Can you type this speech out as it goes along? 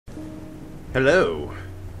Hello,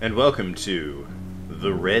 and welcome to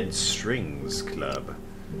the Red Strings Club.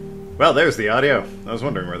 Well, there's the audio. I was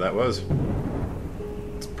wondering where that was.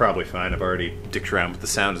 It's probably fine. I've already dicked around with the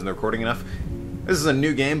sounds in the recording enough. This is a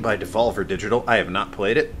new game by Devolver Digital. I have not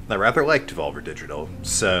played it. I rather like Devolver Digital,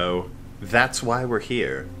 so that's why we're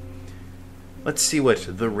here. Let's see what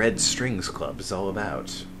the Red Strings Club is all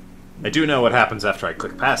about. I do know what happens after I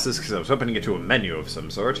click past this, because I was hoping to get to a menu of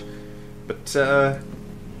some sort. But,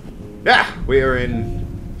 yeah, we are in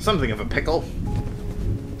something of a pickle.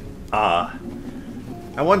 I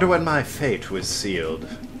wonder when my fate was sealed.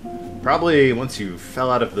 Probably once you fell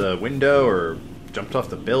out of the window or jumped off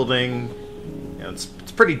the building. You know, it's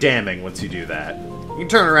pretty damning once you do that. You can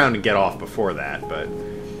turn around and get off before that, but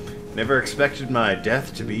never expected my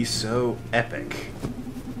death to be so epic.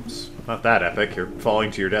 It's not that epic. You're falling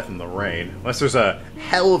to your death in the rain. Unless there's a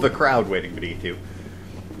hell of a crowd waiting beneath you.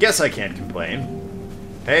 Guess I can't complain.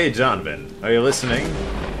 Hey, Donovan, are you listening?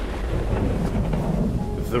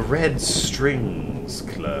 The Red Strings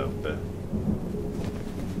Club.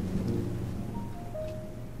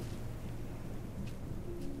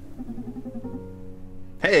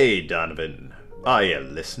 Hey, Donovan, are you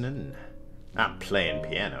listening? I'm playing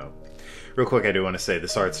piano. Real quick, I do want to say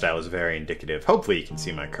this art style is very indicative. Hopefully you can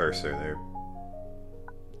see my cursor there.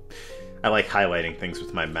 I like highlighting things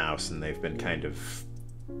with my mouse, and they've been kind of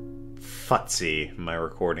futsy in my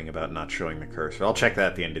recording about not showing the cursor. I'll check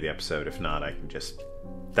that at the end of the episode. If not, I can just...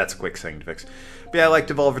 That's a quick thing to fix. But yeah, I like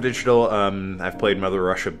Devolver Digital. I've played Mother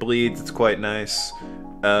Russia Bleeds. It's quite nice.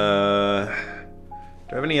 Do I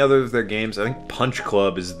have any other of their games? I think Punch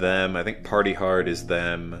Club is them. I think Party Hard is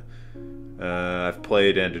them. I've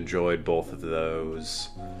played and enjoyed both of those.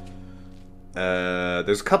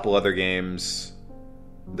 There's a couple other games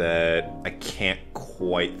that I can't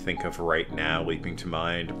quite think of right now leaping to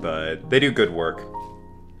mind, but they do good work.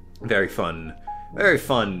 Very fun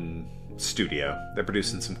studio. They're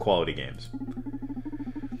producing some quality games.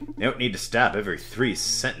 You don't need to stop every 3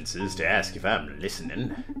 sentences to ask if I'm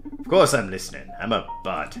listening. Of course I'm listening. I'm a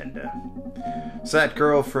bartender. So that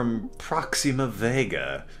girl from Proxima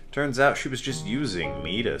Vega. Turns out she was just using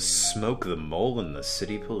me to smoke the mole in the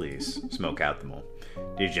city police. Smoke out the mole.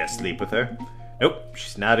 Did you just sleep with her? Nope,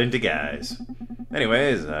 she's not into guys.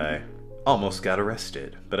 Anyways, I almost got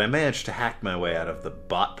arrested, but I managed to hack my way out of the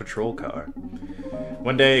bot patrol car.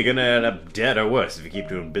 One day you're gonna end up dead or worse if you keep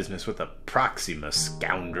doing business with the Proxima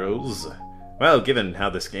scoundrels. Well, given how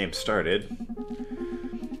this game started,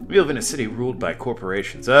 we live in a city ruled by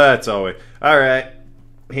corporations. That's always... Alright,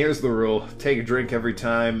 here's the rule. Take a drink every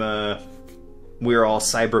time we're all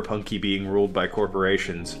cyberpunky being ruled by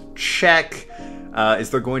corporations. Check! Is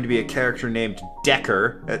there going to be a character named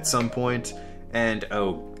Decker at some point? And,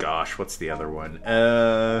 oh gosh, what's the other one?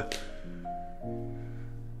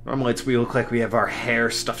 Normally we look like we have our hair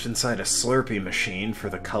stuffed inside a Slurpee machine for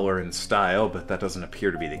the color and style, but that doesn't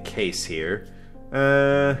appear to be the case here.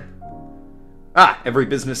 Every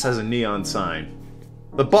business has a neon sign.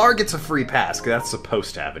 The bar gets a free pass, because that's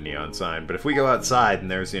supposed to have a neon sign, but if we go outside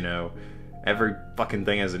and there's, you know, every fucking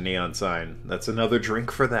thing has a neon sign, that's another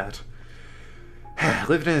drink for that.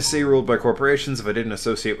 Lived in a city ruled by corporations. If I didn't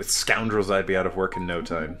associate with scoundrels, I'd be out of work in no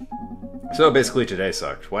time. So basically today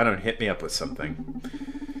sucked. Why don't you hit me up with something?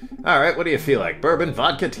 Alright, what do you feel like? Bourbon,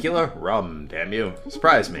 vodka, tequila, rum, damn you.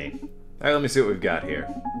 Surprise me. Alright, let me see what we've got here.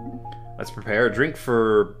 Let's prepare a drink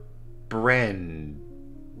for brandies.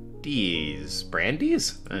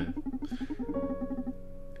 Brandies?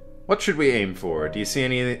 What should we aim for? Do you see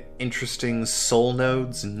any interesting soul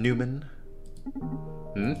nodes, Newman?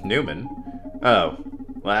 Newman? Oh,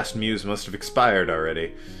 last muse must have expired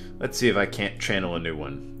already. Let's see if I can't channel a new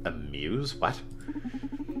one. A muse? What?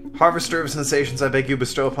 Harvester of sensations, I beg you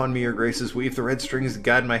bestow upon me your graces. Weave the red strings to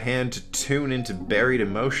guide my hand to tune into buried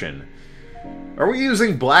emotion. Are we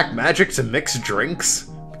using black magic to mix drinks?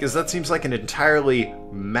 Because that seems like an entirely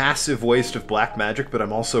massive waste of black magic, but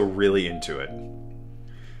I'm also really into it.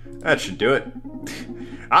 That should do it.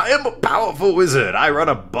 I am a powerful wizard. I run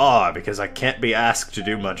a bar because I can't be asked to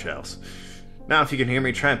do much else. Now, if you can hear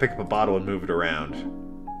me, try and pick up a bottle and move it around.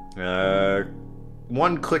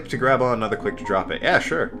 One click to grab on, another click to drop it. Yeah,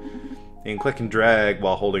 sure. You can click and drag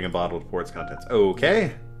while holding a bottle to pour its contents.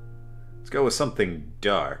 Okay. Let's go with something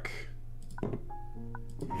dark.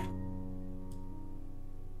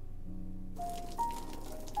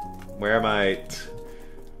 Where am I?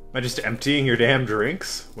 Am I just emptying your damn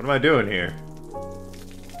drinks? What am I doing here?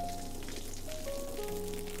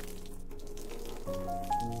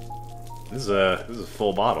 This is a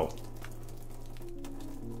full bottle.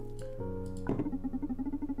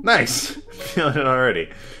 Nice! Feeling it already.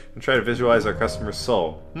 And try to visualize our customer's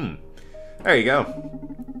soul. There you go.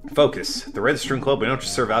 Focus. At the Red String Club, we don't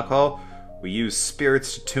just serve alcohol, we use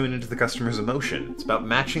spirits to tune into the customer's emotion. It's about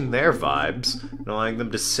matching their vibes and allowing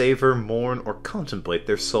them to savor, mourn, or contemplate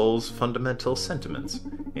their soul's fundamental sentiments.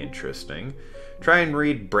 Interesting. Try and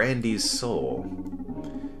read Brandy's soul.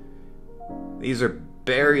 These are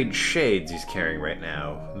buried shades he's carrying right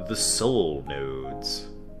now. The soul nodes.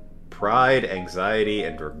 Pride, anxiety,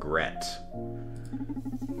 and regret.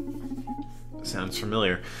 Sounds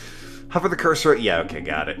familiar. Hover the cursor. Yeah, okay,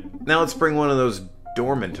 got it. Now let's bring one of those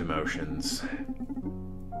dormant emotions.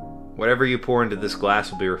 Whatever you pour into this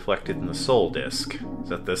glass will be reflected in the soul disc. Is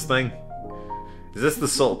that this thing? Is this the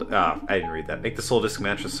soul... Ah, I didn't read that. Make the soul disc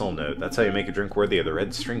match the soul node. That's how you make a drink worthy of the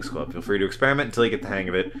Red Strings Club. Feel free to experiment until you get the hang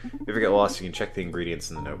of it. If you ever get lost, you can check the ingredients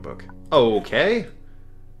in the notebook. Okay.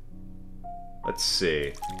 Let's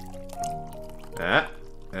see.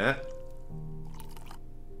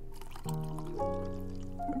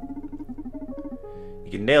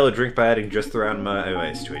 You can nail a drink by adding just the right amount of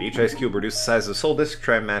ice to it. Each ice cube reduces the size of the soul disc.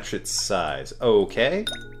 Try and match its size. Okay.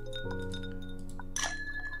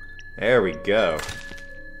 There we go.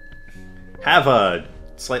 Have a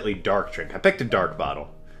slightly dark drink. I picked a dark bottle.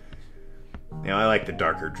 You know, I like the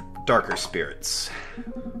darker spirits.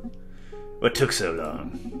 What took so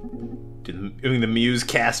long? Doing the muse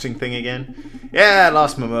casting thing again? Yeah, I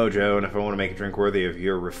lost my mojo, and if I want to make a drink worthy of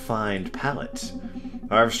your refined palate,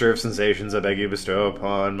 harvester of sensations, I beg you bestow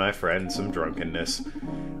upon my friend some drunkenness.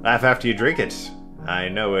 Laugh after you drink it. I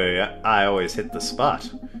know I always hit the spot.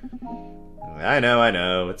 I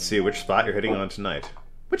know. Let's see which spot you're hitting on tonight.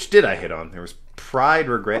 Which did I hit on? There was pride,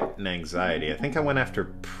 regret, and anxiety. I think I went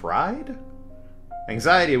after pride?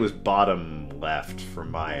 Anxiety was bottom left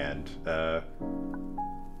from my end.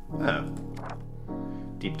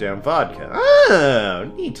 Deep down vodka.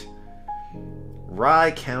 Oh, neat.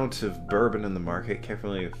 Rye count of bourbon in the market.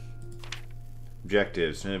 Carefully.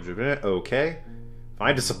 Objectives. Okay.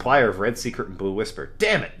 Find a supplier of Red Secret and Blue Whisper.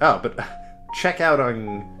 Damn it! Oh, but check out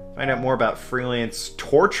on... Find out more about freelance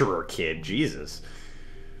torturer kid. Jesus.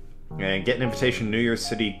 And get an invitation to New York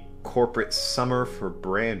City corporate summer for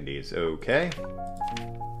brandies. Okay.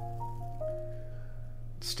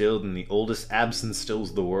 Distilled in the oldest absinthe stills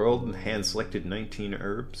of the world, and hand-selected 19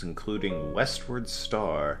 herbs, including Westward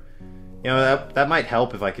Star. You know, that might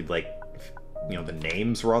help if I could, like, you know, the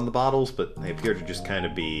names were on the bottles, but they appear to just kind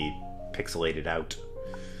of be pixelated out.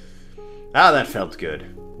 Ah, that felt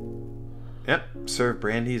good. Yep, serve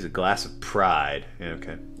brandies, a glass of pride. Yeah,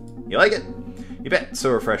 okay. You like it? You bet,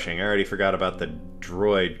 so refreshing. I already forgot about the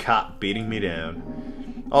droid cop beating me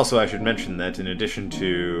down. Also, I should mention that in addition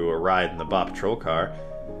to a ride in the Bop Patrol car,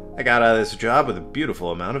 I got out of this job with a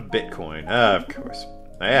beautiful amount of Bitcoin. Of course.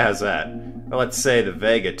 Yeah, how's that? Well, let's say the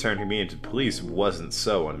Vega turning me into police wasn't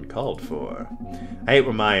so uncalled for. I hate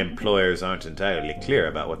when my employers aren't entirely clear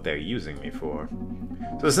about what they're using me for.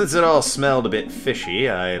 So since it all smelled a bit fishy,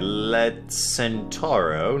 I let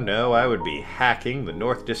Centauro know I would be hacking the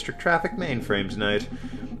North District traffic mainframe tonight.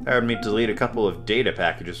 That would me to delete a couple of data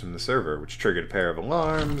packages from the server, which triggered a pair of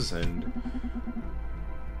alarms, and...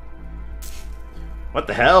 What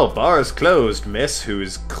the hell? Bar is closed, miss, who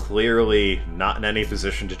is clearly not in any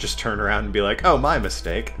position to just turn around and be like, oh, my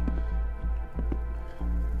mistake.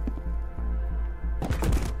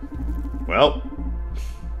 Well,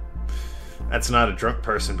 that's not a drunk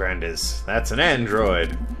person, Brandiz. That's an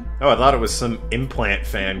android. Oh, I thought it was some implant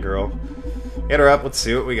fangirl. Get her up, let's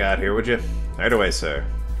see what we got here, would you? Right away, sir.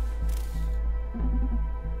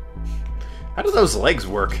 How do those legs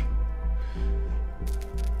work?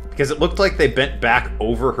 Because it looked like they bent back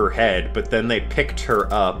over her head, but then they picked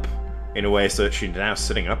her up in a way so that she's now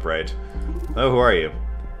sitting upright. Oh, who are you?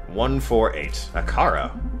 148.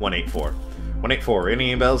 Akara. 184. 184. Ringing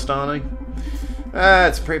any bells, darling?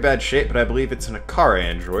 It's pretty bad shape, but I believe it's an Akara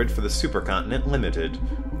android for the Supercontinent Limited.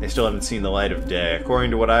 They still haven't seen the light of day.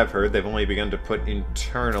 According to what I've heard, they've only been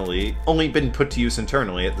put to use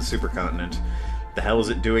internally at the Supercontinent. The hell is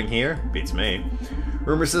it doing here? Beats me.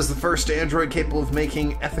 Rumor says the first android capable of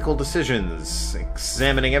making ethical decisions,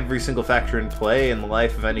 examining every single factor in play in the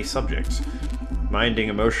life of any subject, minding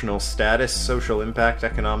emotional status, social impact,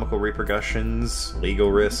 economical repercussions,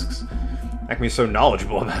 legal risks. How come you're so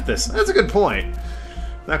knowledgeable about this? That's a good point.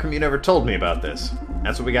 How come you never told me about this?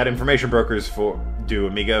 That's what we got information brokers for. Do,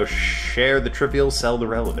 amigo. Share the trivial, sell the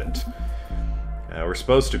relevant. We're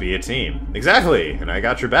supposed to be a team. Exactly, and I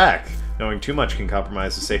got your back. Knowing too much can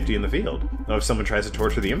compromise the safety in the field. Though if someone tries to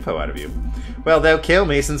torture the info out of you, well, they'll kill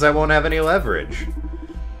me since I won't have any leverage.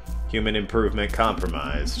 Human improvement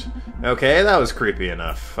compromised. Okay, that was creepy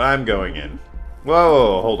enough. I'm going in.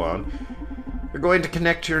 Whoa, hold on. You're going to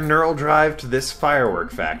connect your neural drive to this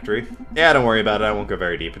firework factory. Yeah, don't worry about it, I won't go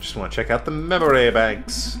very deep. I just want to check out the memory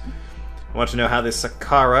banks. I want to know how this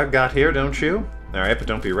Sakara got here, don't you? Alright, but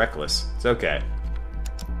don't be reckless. It's okay.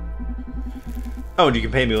 Oh, and you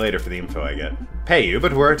can pay me later for the info I get. Pay you,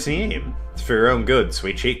 but we're a team. It's for your own good,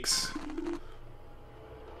 sweet cheeks.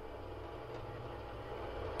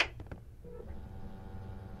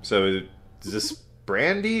 So, is this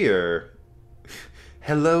Brandy, or...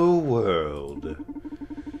 Hello, world.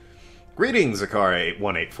 Greetings, Akara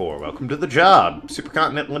 184. Welcome to the job.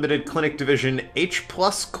 Supercontinent Limited Clinic Division H+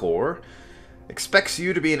 Corps expects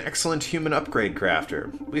you to be an excellent human upgrade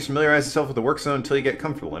crafter. Please familiarize yourself with the work zone until you get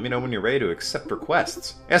comfortable. Let me know when you're ready to accept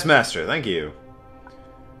requests. Yes, Master. Thank you.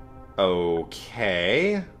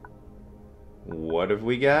 Okay. What have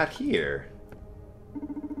we got here?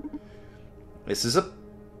 This is a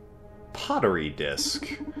pottery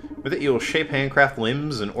disc. With it, you'll shape handcraft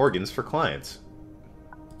limbs and organs for clients.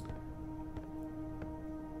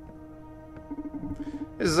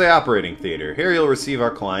 This is the operating theater. Here you'll receive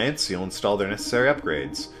our clients. You'll install their necessary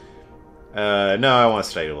upgrades. No, I want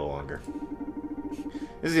to study a little longer.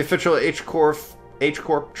 This is the official H-Corp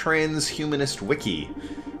Transhumanist Wiki.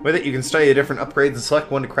 With it, you can study the different upgrades and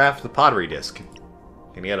select one to craft the pottery disc.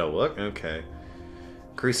 Can you get a look? Okay.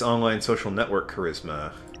 Increase online social network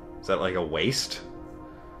charisma. Is that like a waste?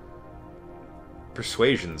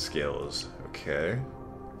 Persuasion skills. Okay.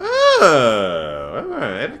 Oh!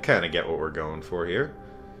 Alright, I kind of get what we're going for here.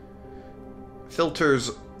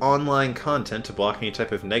 Filters online content to block any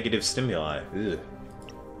type of negative stimuli. Ugh.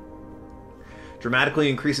 Dramatically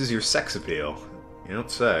increases your sex appeal. You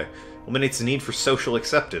don't say. Eliminates the need for social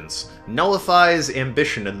acceptance. Nullifies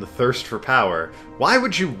ambition and the thirst for power. Why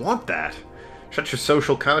would you want that? Shut your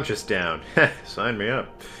social conscience down. Sign me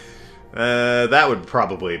up. That would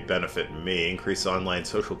probably benefit me. Increase online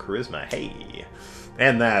social charisma. Hey.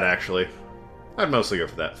 And that, actually. I'd mostly go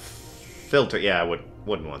for that. Filter. Yeah, I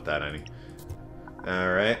wouldn't want that any.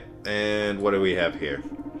 Alright. And what do we have here?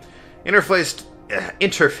 Interface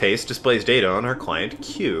displays data on our client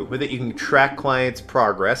Q. With it, you can track clients'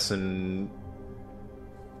 progress and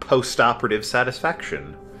post-operative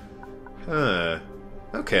satisfaction. Huh.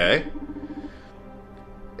 Okay.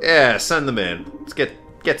 Yeah, send them in. Let's get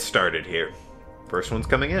started here. First one's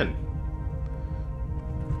coming in.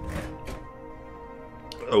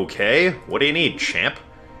 Okay, what do you need, champ?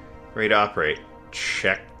 Ready to operate.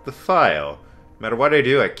 Check the file. No matter what I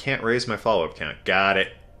do, I can't raise my follow-up count. Got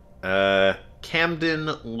it. Camden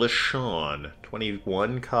LaShawn,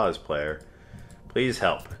 21 cosplayer. Please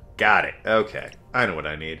help. Got it. Okay, I know what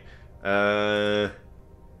I need.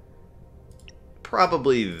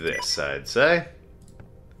 Probably this, I'd say.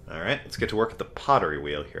 Alright, let's get to work at the pottery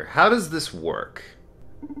wheel here. How does this work?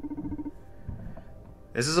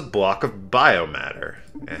 This is a block of biomatter.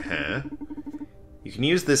 You can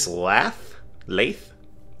use this lathe? You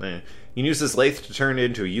can use this lathe to turn it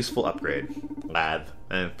into a useful upgrade. Lathe.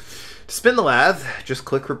 To spin the lathe, just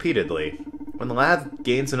click repeatedly. When the lathe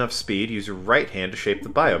gains enough speed, use your right hand to shape the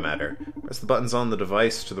biomatter. Press the buttons on the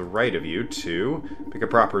device to the right of you to pick a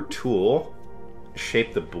proper tool.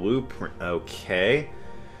 Shape the blueprint. Okay.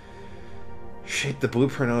 Shape the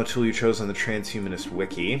blueprint on a tool you chose on the Transhumanist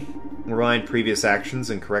Wiki. Rewind previous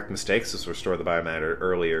actions and correct mistakes. This will restore the biomatter to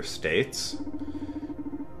earlier states.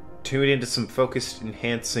 Tune into some focused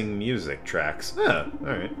enhancing music tracks. Ah,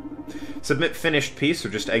 alright. Submit finished piece or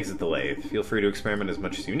just exit the lathe. Feel free to experiment as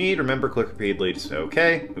much as you need. Remember, click repeatedly to say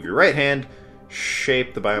OK. Move your right hand,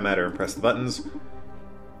 shape the biomatter and press the buttons.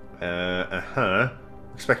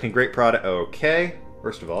 Expecting great product. Okay.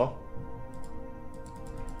 First of all.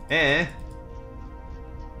 I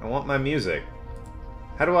want my music.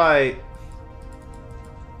 How do I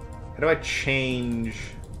change...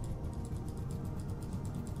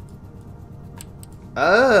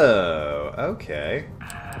 Oh, okay.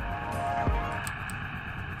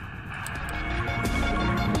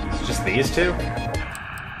 It's just these two?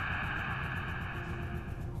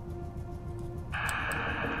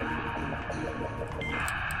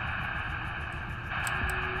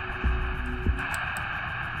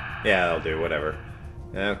 Yeah, that'll do, whatever.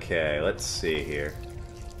 Okay, let's see here.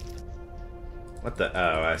 What the...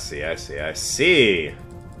 Oh, I see.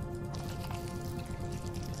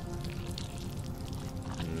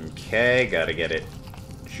 Okay, gotta get it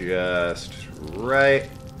just right.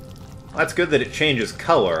 Well, that's good that it changes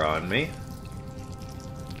color on me.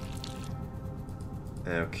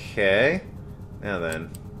 Okay. Now then.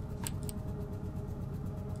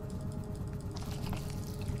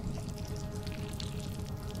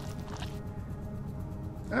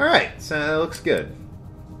 Alright, so that looks good.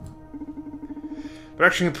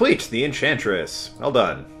 Production complete! The Enchantress. Well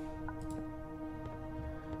done.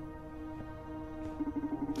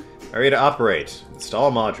 Area to operate.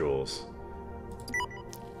 Install modules.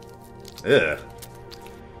 Ugh.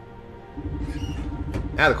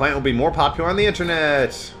 Now the client will be more popular on the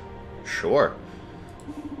internet. Sure.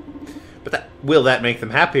 But will that make them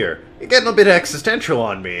happier? You're getting a bit existential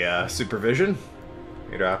on me, supervision.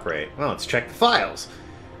 Here to operate. Well, let's check the files.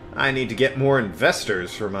 I need to get more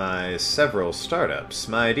investors for my several startups.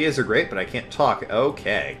 My ideas are great, but I can't talk.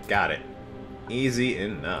 Okay, got it. Easy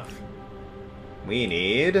enough. We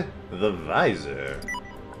need the visor.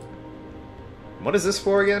 What is this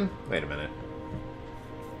for again? Wait a minute.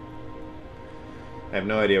 I have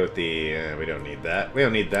no idea what the... we don't need that. We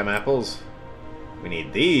don't need them apples. We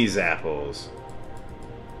need these apples.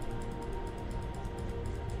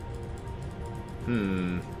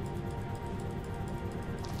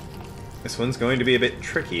 This one's going to be a bit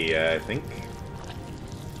tricky, I think.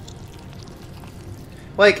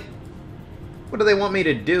 Like, what do they want me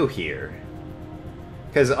to do here?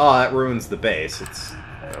 Because, oh, that ruins the base.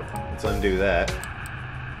 Let's undo that.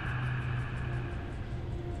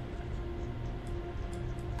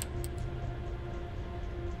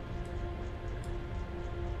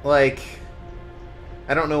 Like,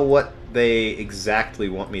 I don't know what they exactly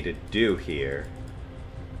want me to do here.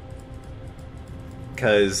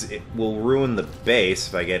 Because it will ruin the base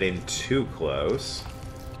if I get in too close.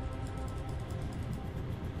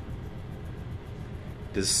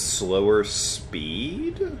 Does slower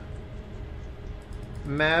speed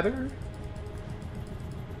matter?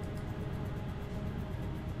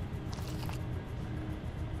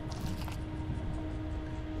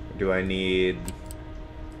 Do I need...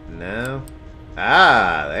 No?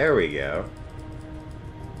 Ah, there we go.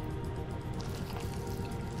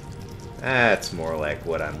 That's more like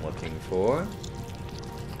what I'm looking for.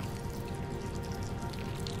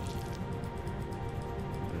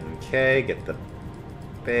 Okay, get the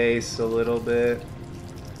base a little bit.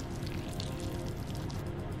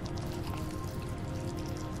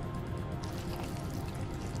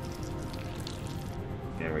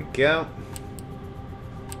 There we go.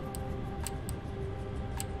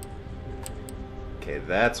 Okay,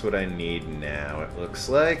 that's what I need now, it looks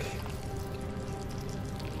like.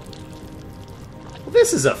 Well,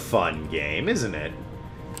 this is a fun game, isn't it?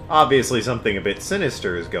 Obviously something a bit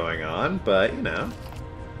sinister is going on, but, you know.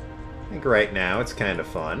 I think right now it's kind of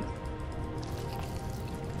fun.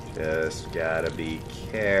 Just gotta be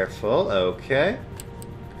careful. Okay.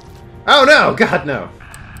 Oh no! God, no!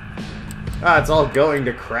 Ah, it's all going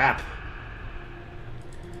to crap.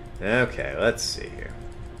 Okay, let's see here.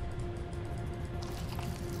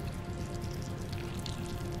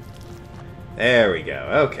 There we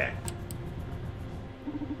go. Okay.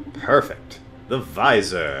 Perfect. The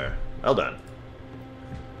visor. Well done.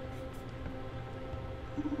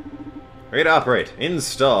 Ready to operate.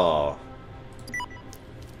 Install.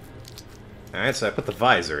 Alright, so I put the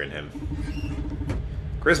visor in him.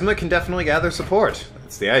 Charisma can definitely gather support.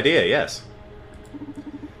 That's the idea, yes.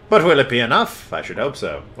 But will it be enough? I should hope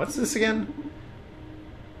so. What's this again?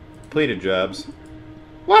 Completed jobs.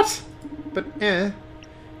 What? But, So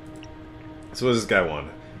what does this guy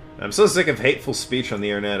want? I'm so sick of hateful speech on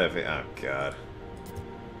the internet. Oh, God.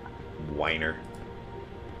 Whiner.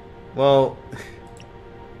 Well,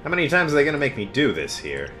 how many times are they going to make me do this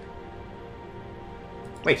here?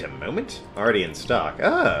 Wait a moment. Already in stock.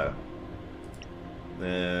 Ah.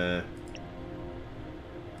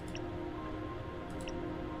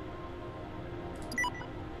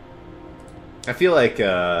 I feel like,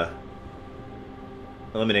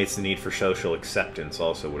 eliminates the need for social acceptance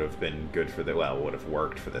also would have been good for the... Well, would have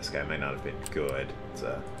worked for this guy. Might not have been good. It's,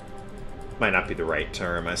 might not be the right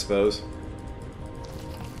term, I suppose.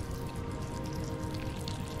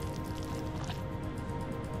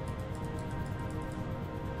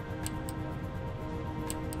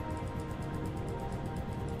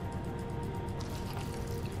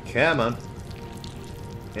 Come on.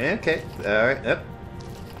 Okay. Alright. Up.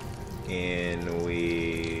 In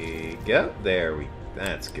we go. There we...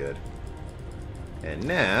 That's good. And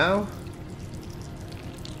now...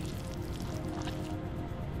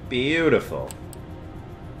 Beautiful.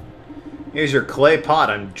 Here's your clay pot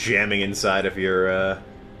I'm jamming inside of your,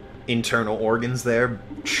 internal organs there,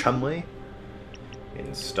 Chumley.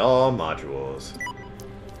 Install modules.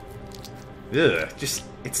 Ugh, just...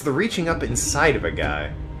 It's the reaching up inside of a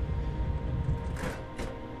guy.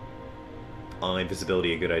 Online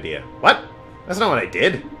visibility a good idea. What? That's not what I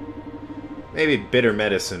did. Maybe bitter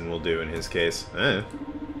medicine will do in his case.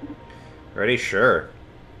 Ready? Sure.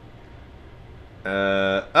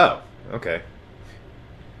 Oh, okay.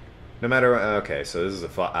 No matter... Okay, so this is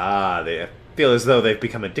they feel as though they've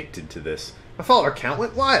become addicted to this. My follower count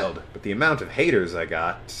went wild, but the amount of haters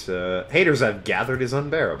haters I've gathered is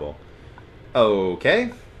unbearable.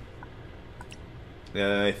 Okay.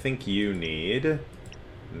 I think you need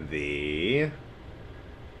the...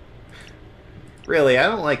 Really, I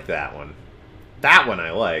don't like that one. That one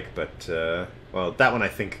I like, but, well, that one I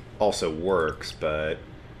think also works, but...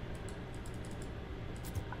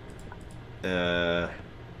 Uh-oh.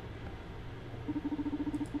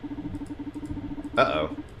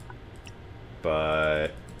 But...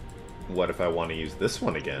 what if I want to use this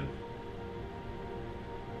one again?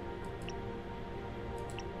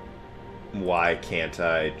 Why can't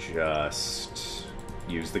I just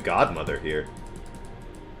use the Godmother here?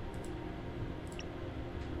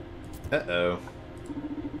 Uh-oh.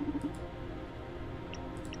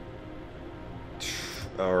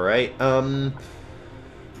 Alright,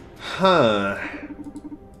 huh.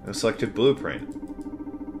 No selected blueprint.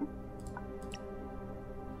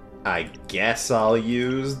 I guess I'll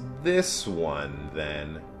use this one,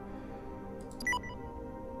 then.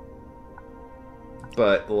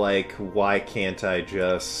 But, like, why can't I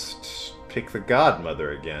just pick the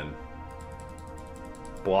Godmother again?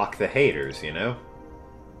 Block the haters, you know?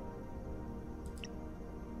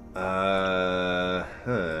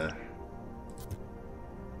 Huh.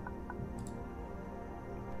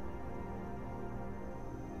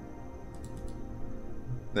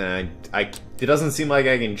 It doesn't seem like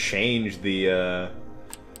I can change the,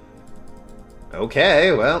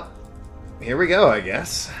 Okay, well, here we go, I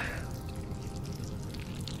guess.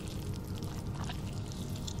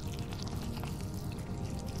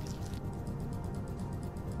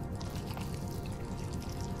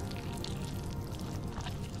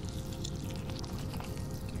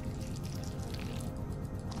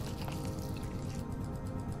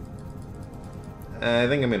 I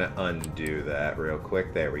think I'm going to undo that real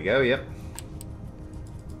quick. There we go, yep.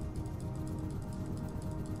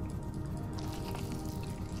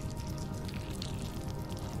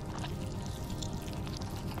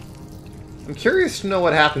 I'm curious to know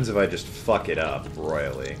what happens if I just fuck it up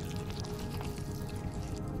royally.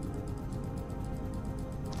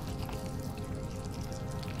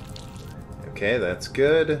 Okay, that's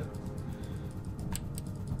good.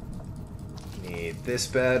 Need this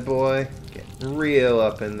bad boy. Get real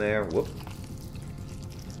up in there. Whoop.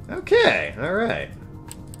 Okay, alright.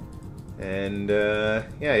 And,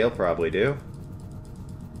 yeah, you'll probably do.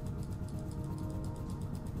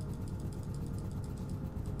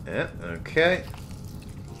 Yeah, okay.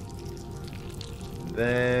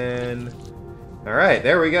 Then... Alright,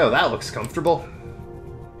 there we go. That looks comfortable.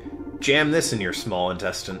 Jam this in your small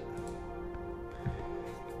intestine.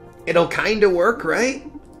 It'll kinda work,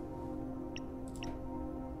 right?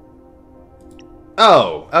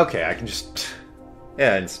 Oh, okay, I can just...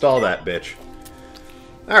 Yeah, install that bitch.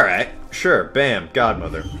 Alright, sure, bam,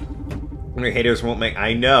 Godmother. Your haters won't make...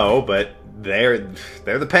 I know, but they're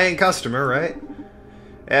the paying customer, right?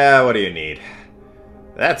 Yeah, what do you need?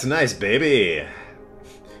 That's nice, baby.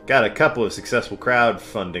 Got a couple of successful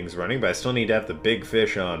crowdfundings running, but I still need to have the big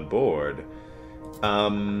fish on board.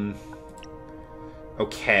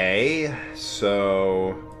 Okay,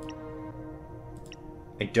 so...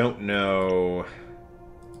 I don't know...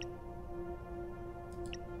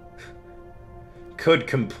 Could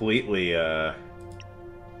completely, Huh.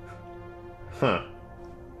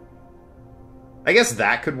 I guess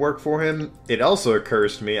that could work for him. It also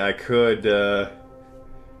occurs to me I could,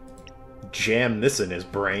 jam this in his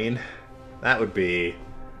brain. That would be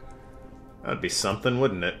something,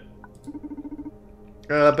 wouldn't it?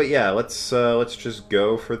 But yeah, let's just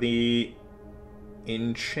go for the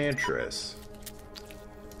Enchantress.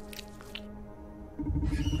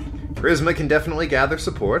 Charisma can definitely gather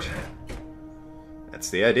support. That's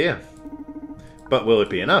the idea. But will it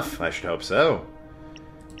be enough? I should hope so.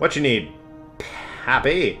 What you need?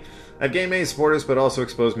 Happy. I've gained many supporters, but also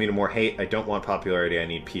exposed me to more hate. I don't want popularity, I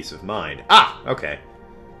need peace of mind. Ah! Okay.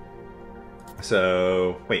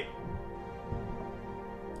 So... Wait.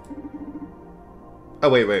 Oh,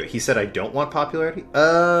 wait. He said I don't want popularity?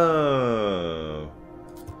 Oh.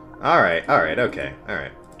 Alright, okay.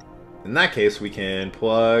 Alright. In that case, we can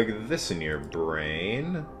plug this in your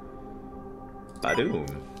brain. Badoom.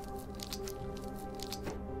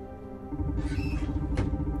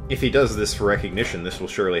 If he does this for recognition, this will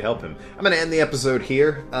surely help him. I'm going to end the episode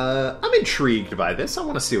here. I'm intrigued by this. I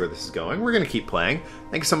want to see where this is going. We're going to keep playing.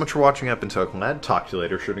 Thank you so much for watching. I've been Tokenlad. Talk to you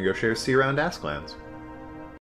later. Sure to go share. See you around Asklands.